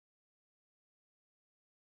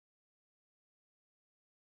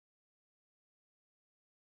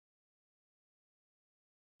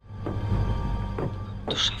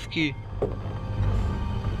Do szafki.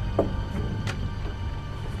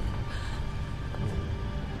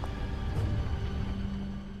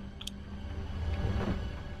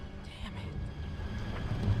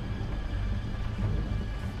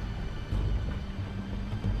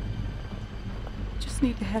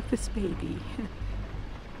 Need to have this baby.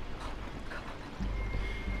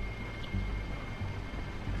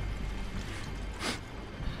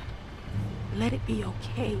 Let it be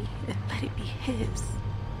okay, and let it be his.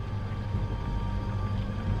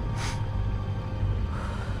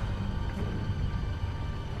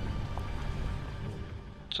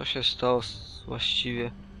 Co się stało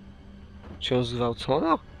właściwie? Czy ją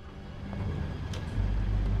zgwałcono?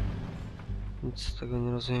 Nic z tego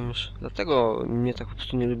nie rozumiem już. Dlatego mnie tak po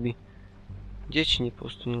prostu nie lubi. Dzieci nie po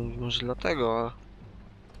prostu nie lubi. Może dlatego, a...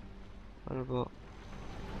 Albo...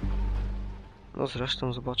 No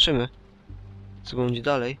zresztą zobaczymy, co będzie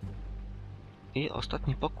dalej. I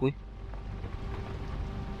ostatni pokój.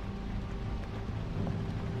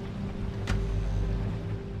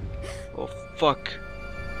 O fuck.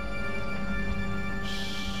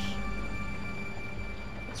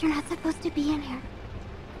 You're not supposed to be in here.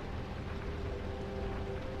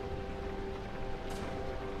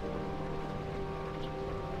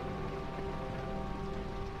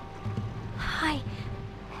 Hi.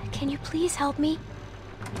 Can you please help me?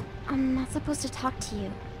 I'm not supposed to talk to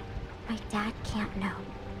you. My dad can't know.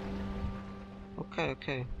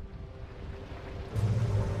 Okay.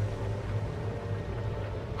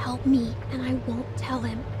 Help me, and I won't tell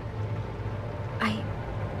him.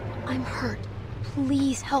 I'm hurt.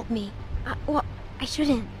 Please help me. Well, I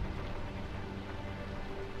shouldn't.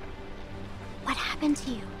 What happened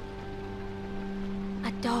to you?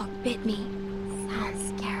 A dog bit me.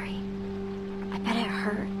 Sounds scary. I bet it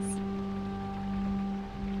hurts.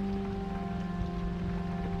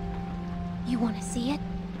 You want to see it?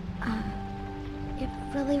 It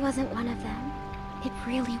really wasn't one of them. It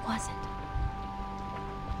really wasn't.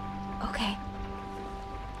 Okay.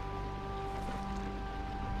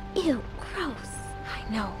 Ew, gross.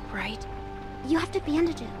 I know, right? You have to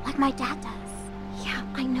bandage it, like my dad does. Yeah,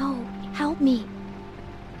 I know. Help me.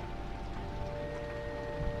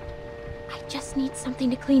 I just need something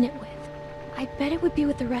to clean it with. I bet it would be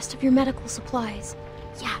with the rest of your medical supplies.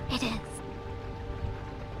 Yeah, it is.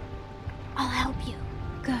 I'll help you.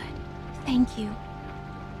 Good. Thank you.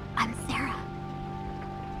 I'm Sarah.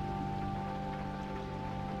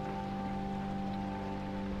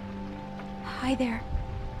 Hi there.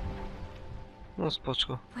 No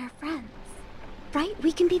spoczko. We're friends. Right?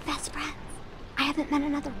 We can be best friends. I haven't met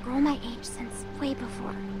another girl my age since way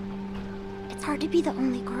before. It's hard to be the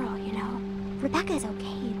only girl, you know? Rebecca's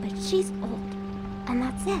okay, but she's old. And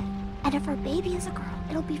that's it. And if her baby is a girl,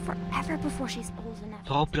 it'll be forever before she's old enough.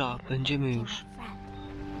 Dobra, będziemy już.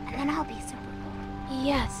 And then I'll be super old.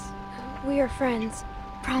 Yes, we are friends.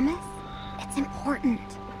 Promise? It's important.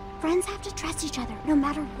 Friends have to trust each other, no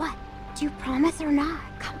matter what. Do you promise or not?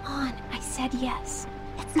 Come on, I said yes.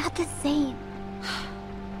 It's not the same.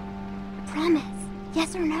 Promise.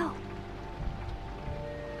 Yes or no?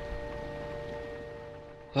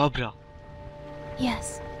 Dobra.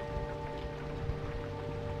 Yes.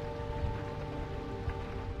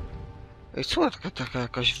 Ej, co ona taka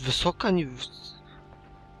jakaś wysoka, nie...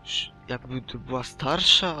 Jakby to była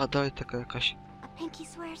starsza, a dalej taka jakaś...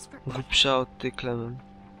 Głupsza od tej Clem.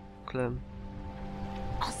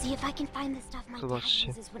 I'll see if I can find the stuff my dad Zobaczcie.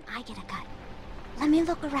 uses when I get a cut. Let me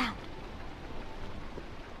look around.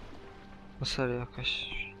 No serio, jakaś...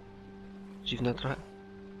 Dziwna trochę.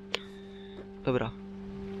 Dobra.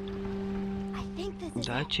 I think this is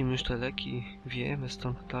Dajcie mi już te leki. Wiemy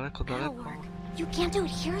stąd daleko. That'll work. You can't do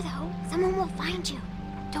it here though. Someone will find you.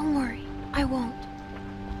 Don't worry, I won't.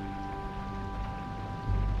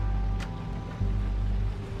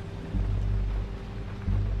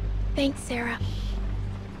 Thanks, Sarah.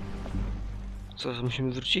 Co,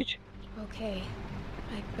 musimy wrócić? Okay,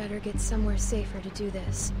 I'd better get somewhere safer to do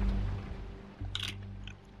this.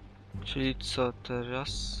 Czyli co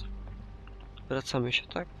teraz? Wracamy się,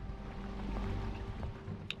 tak?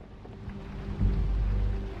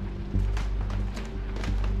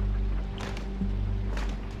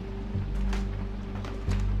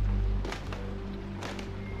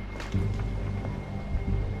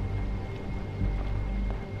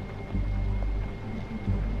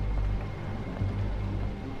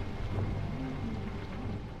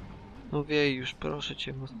 No wiej już, proszę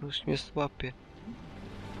cię, mocno już mnie złapie.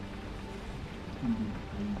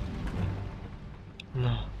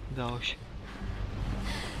 No, udało się.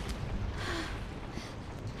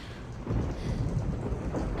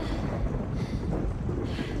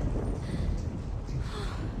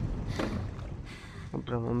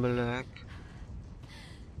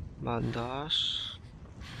 Bandaż.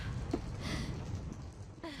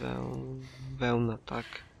 Wełna, tak.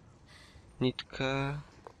 Nitkę.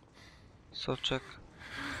 Soczek.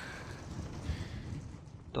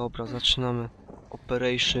 Dobra, zaczynamy.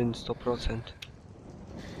 Operation 100%.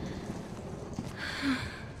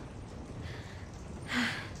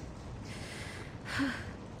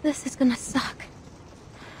 This is gonna suck.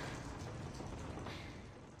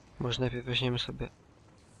 Może najpierw weźmiemy sobie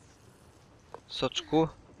soczku.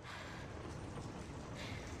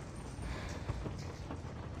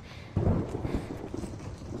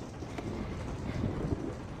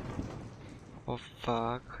 O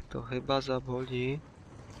fuck, to chyba zaboli.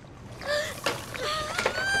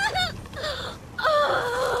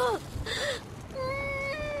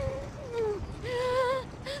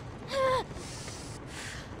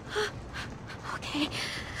 Okay.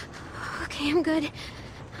 Okay, I'm good.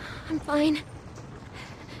 I'm fine.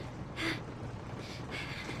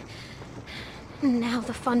 Now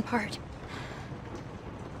the fun part.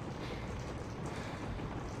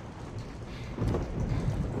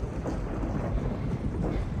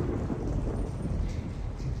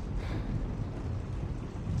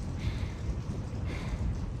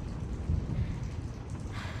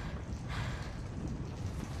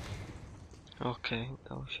 Okej,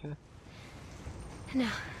 udało się. Now,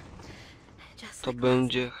 just To like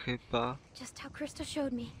będzie chyba last, just how Krista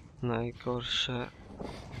showed me. najgorsze.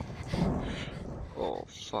 O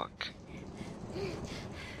fuck.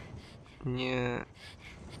 Nie.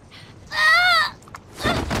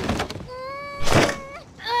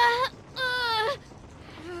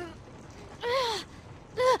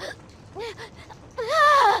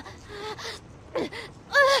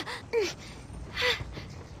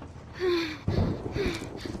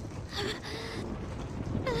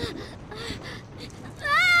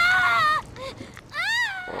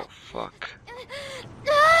 O fuck.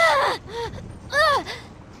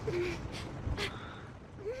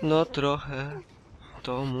 No trochę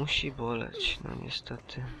to musi boleć, no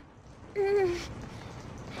niestety.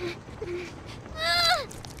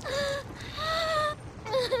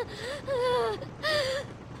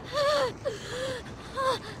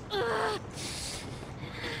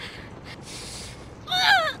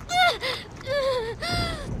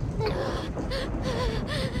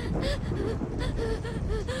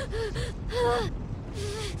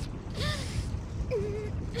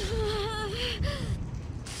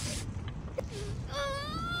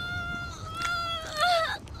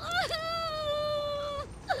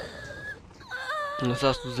 No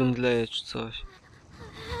zaraz tu zemdleje czy coś.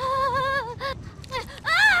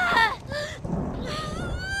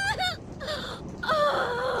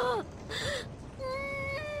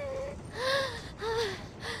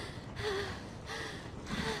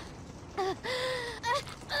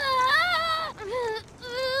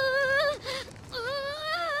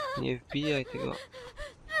 Nie wbijaj tego.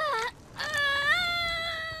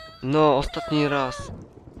 No, ostatni raz.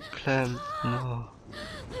 Clem, no.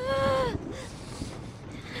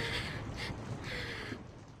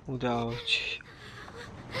 Udało ci się.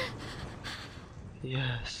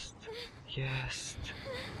 Jest. Jest.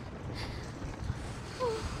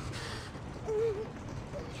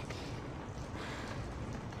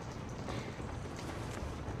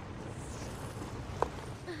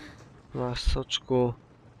 Masz soczku.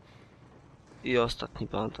 I ostatni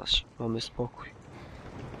bandaż. Mamy spokój.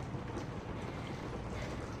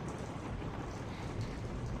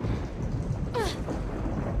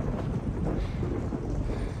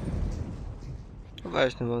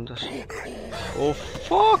 Weź ten bandaż. O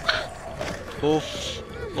fuck!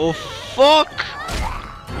 O fuck!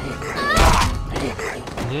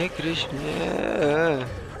 Nie gryź mnie!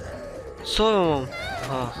 Co ja mam?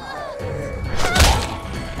 Aha.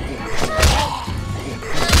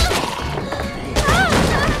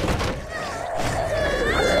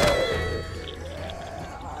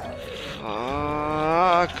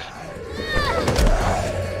 Fuck!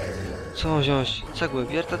 Co mam wziąć? Cegłę,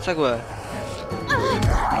 wiertę cegłę!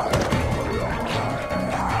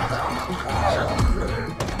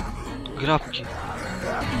 Grabki.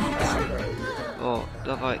 O,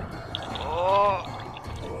 dawaj. O!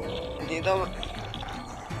 Nie dam.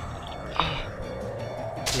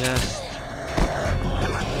 Jest.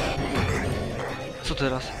 Co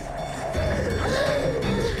teraz?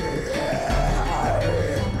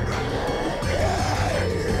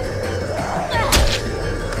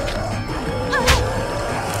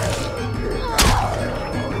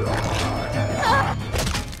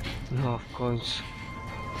 No, w końcu.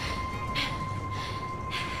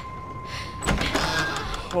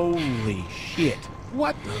 Holy shit.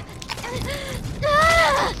 What the?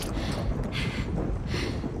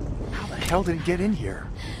 hell did he get in here?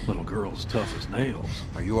 Little girl's tough as nails.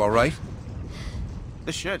 Are you alright?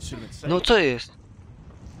 The shed should have been safe. No co jest?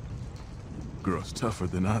 Girl's tougher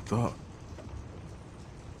than I thought.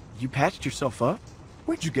 You patched yourself up?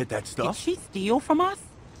 Where'd you get that Did stuff? she steal from us?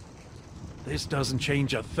 This doesn't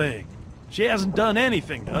change a thing. She hasn't done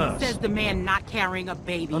anything to us. Says the man not carrying a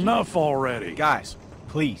baby. Enough already. Guys,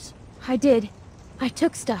 please. I did. I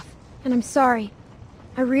took stuff, and I'm sorry.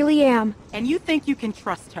 I really am. And you think you can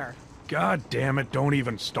trust her? God damn it, don't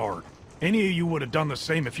even start. Any of you would have done the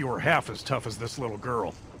same if you were half as tough as this little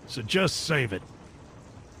girl. So just save it.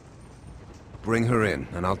 Bring her in,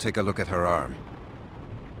 and I'll take a look at her arm.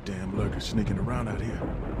 Damn lurker sneaking around out here.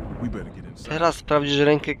 We better get inside. Teraz sprawdzisz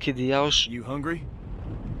rękę, kiedy ja już... You hungry?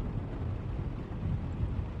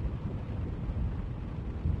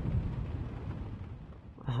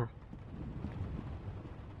 Aha.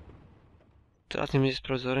 Teraz nie będzie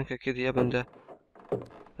sprawdzał rękę, kiedy ja będę...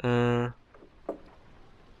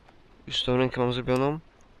 Już tą rękę mam zrobioną.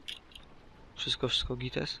 Wszystko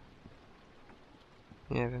gites.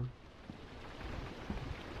 Nie wiem.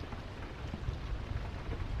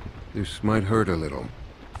 This might hurt a little.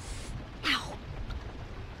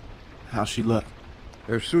 How's she look?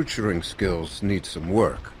 Her suturing skills need some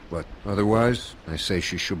work, but otherwise, I say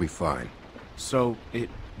she should be fine. So, it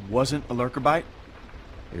wasn't a lurker bite?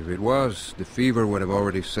 If it was, the fever would have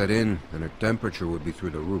already set in, and her temperature would be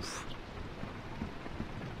through the roof.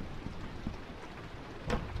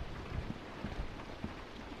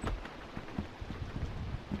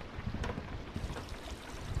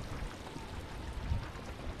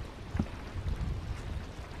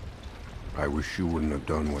 I wish you wouldn't have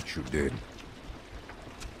done what you did.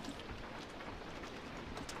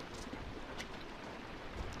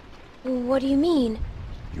 What do you mean?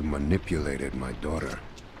 You manipulated my daughter.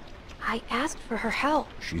 I asked for her help.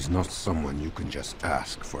 She's not someone you can just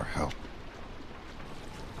ask for help.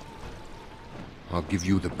 I'll give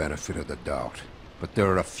you the benefit of the doubt, but there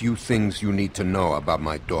are a few things you need to know about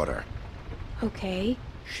my daughter. Okay.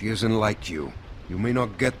 She isn't like you. You may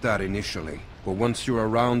not get that initially, but once you're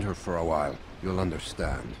around her for a while, you'll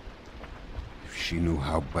understand. If she knew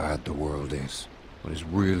how bad the world is, what it's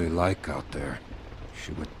really like out there,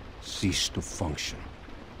 she would cease to function.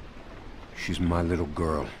 She's my little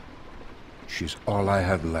girl. She's all I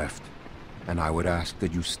have left, and I would ask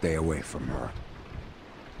that you stay away from her.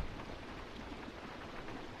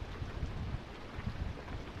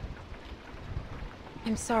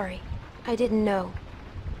 I'm sorry. I didn't know.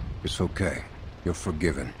 It's okay. You're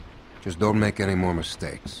forgiven. Just don't make any more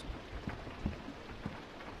mistakes.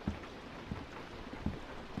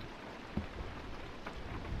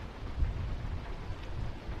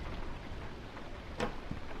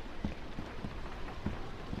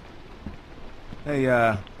 Hey,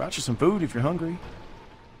 brought you some food if you're hungry.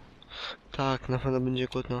 Tak, na pewno będzie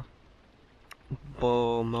głodna.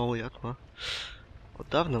 Bo mało jadła. Od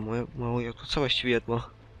dawna mało jadła. Co właściwie jadła?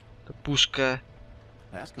 Tę puszkę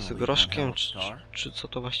z groszkiem, czy co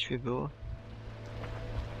to właściwie było?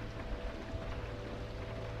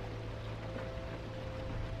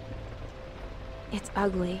 It's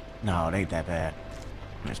ugly. No, it ain't that bad.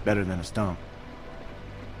 It's better than a stump.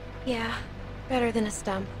 Yeah, better than a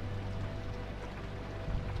stump.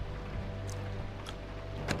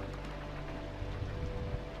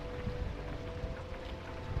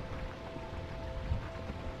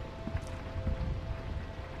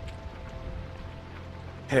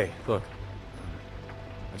 Hey, look.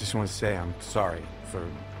 I just want to say I'm sorry for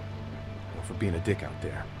being a dick out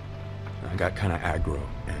there. I got kind of aggro,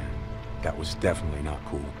 and that was definitely not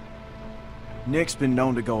cool. Nick's been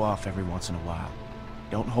known to go off every once in a while.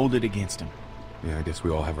 Don't hold it against him. Yeah, I guess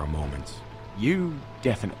we all have our moments. You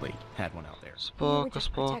definitely had one out there. You were Spoko,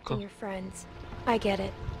 just protecting spoko. your friends. I get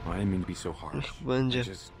it. Well, I didn't mean to be so harsh. Niech będzie. I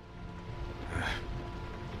just...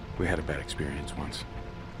 we had a bad experience once.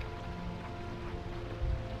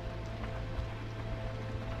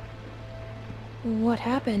 What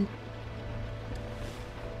happened?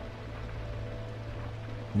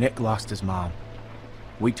 Nick lost his mom.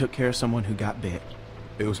 We took care of someone who got bit.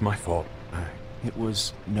 It was my fault. It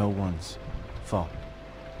was no one's fault.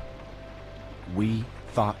 We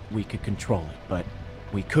thought we could control it, but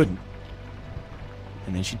we couldn't.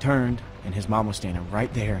 And then she turned, and his mom was standing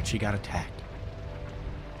right there, and she got attacked.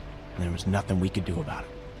 And there was nothing we could do about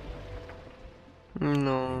it.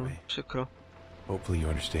 No, przykro. Hopefully you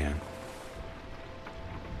understand.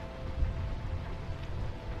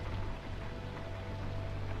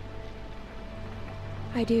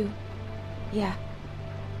 I do. Yeah.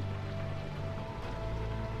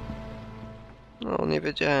 No, nie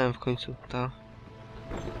wiedziałem w końcu, ta.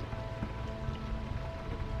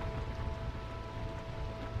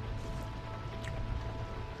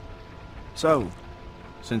 So,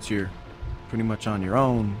 since you're pretty much on your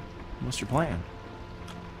own, what's your plan?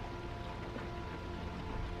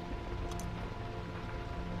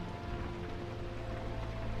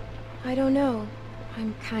 I don't know.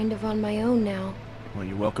 I'm kind of on my own now. Well,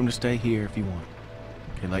 you're welcome to stay here if you want.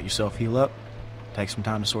 Okay, let yourself heal up. Take some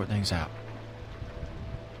time to sort things out.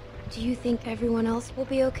 Do you think everyone else will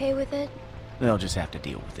be okay with it? They'll just have to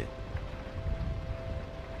deal with it.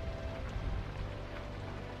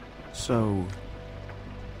 So,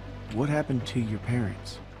 what happened to your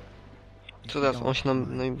parents? Co teraz? On się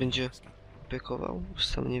nam będzie opiekował? Już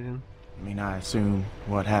sam nie wiem. I mean, I assume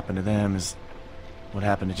what happened to them is what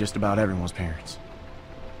happened to just about everyone's parents.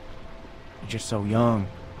 You're just so young.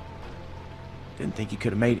 Didn't think you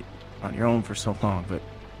could have made it on your own for so long, but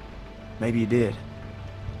maybe you did.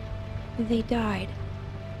 They died.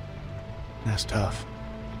 That's tough.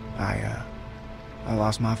 I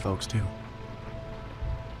lost my folks too.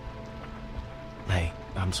 Hey,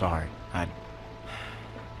 I'm sorry. I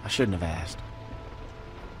shouldn't have asked.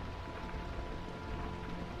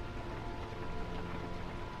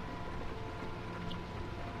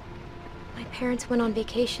 My parents went on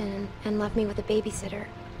vacation and left me with a babysitter.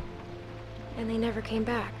 And they never came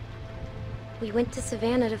back. We went to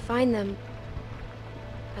Savannah to find them,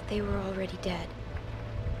 but they were already dead.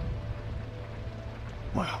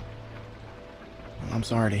 Wow. Well, I'm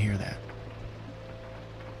sorry to hear that.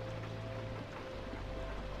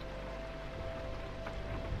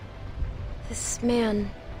 This man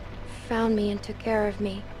found me and took care of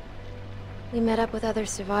me. We met up with other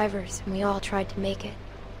survivors and we all tried to make it.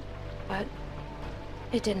 But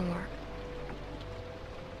it didn't work.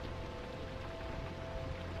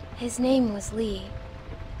 His name was Lee.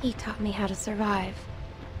 He taught me how to survive.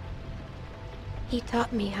 He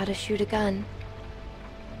taught me how to shoot a gun.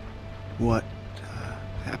 What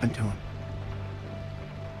happened to him?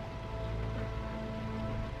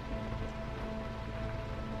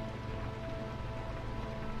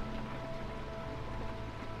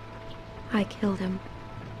 I killed him.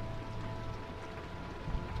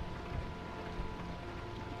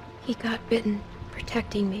 He got bitten,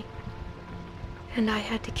 protecting me. And I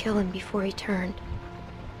had to kill him before he turned.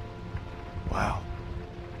 Wow.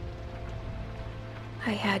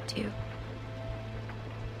 I had to.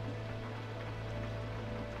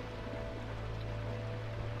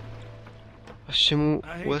 Aż się mu I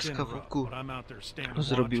hate to łezka interrupt, wokół but I'm out there standing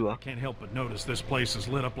watching. zrobiła. I can't help but notice this place is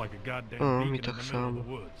lit up like a goddamn O, beacon mi in tak the middle of samo.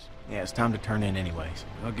 the woods. Yeah, it's time to turn in anyways.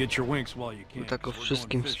 Now get your winks while you can. Tak o 'Cause we're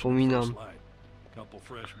wszystkim going fishing wspominam. first light. Couple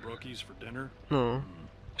fresh brookies for dinner. No, Wouldn't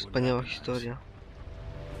wspaniała that be nice? historia.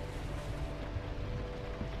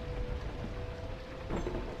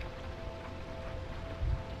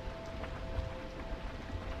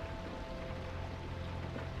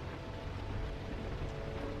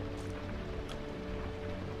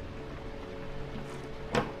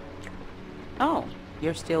 Oh,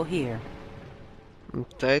 you're still here.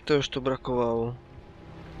 Tej to już tu brakowało.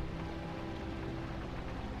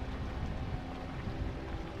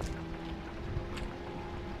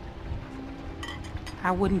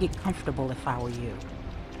 I wouldn't get comfortable if I were you.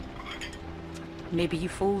 Maybe you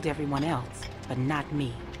fooled everyone else, but not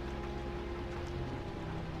me.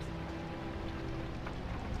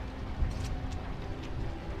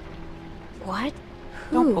 What?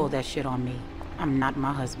 Don't Who? pull that shit on me. I'm not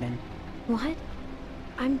my husband. What?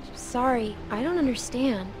 I'm sorry. I don't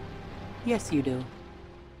understand. Yes, you do.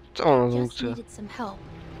 Co ona Just zmógł? needed some help.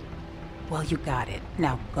 Well, you got it.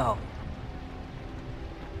 Now go.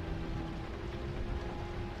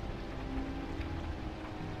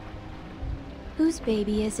 Whose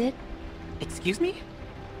baby is it? Excuse me?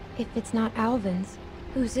 If it's not Alvin's,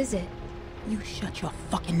 whose is it? You shut your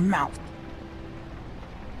fucking mouth.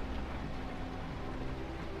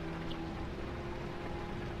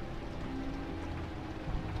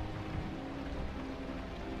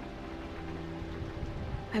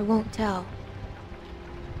 I won't tell.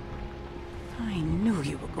 I knew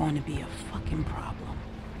you were going to be a fucking problem.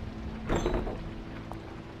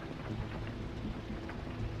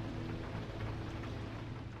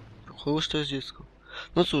 Chłóż to jest dziecko.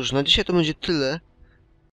 No cóż, na dzisiaj to będzie tyle.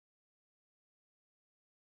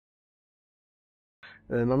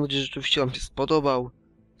 Mam nadzieję, że rzeczywiście wam się spodobał.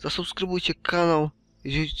 Zasubskrybujcie kanał,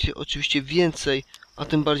 jeżeli chcecie oczywiście więcej, a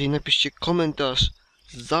tym bardziej napiszcie komentarz,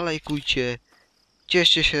 zalajkujcie,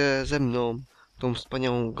 cieszcie się ze mną, tą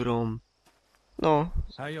wspaniałą grą. No,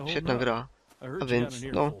 świetna gra. A więc,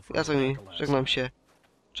 no, ja z wami żegnam się.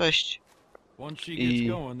 Cześć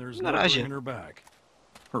i na razie.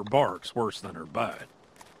 Her bark's worse than her bite.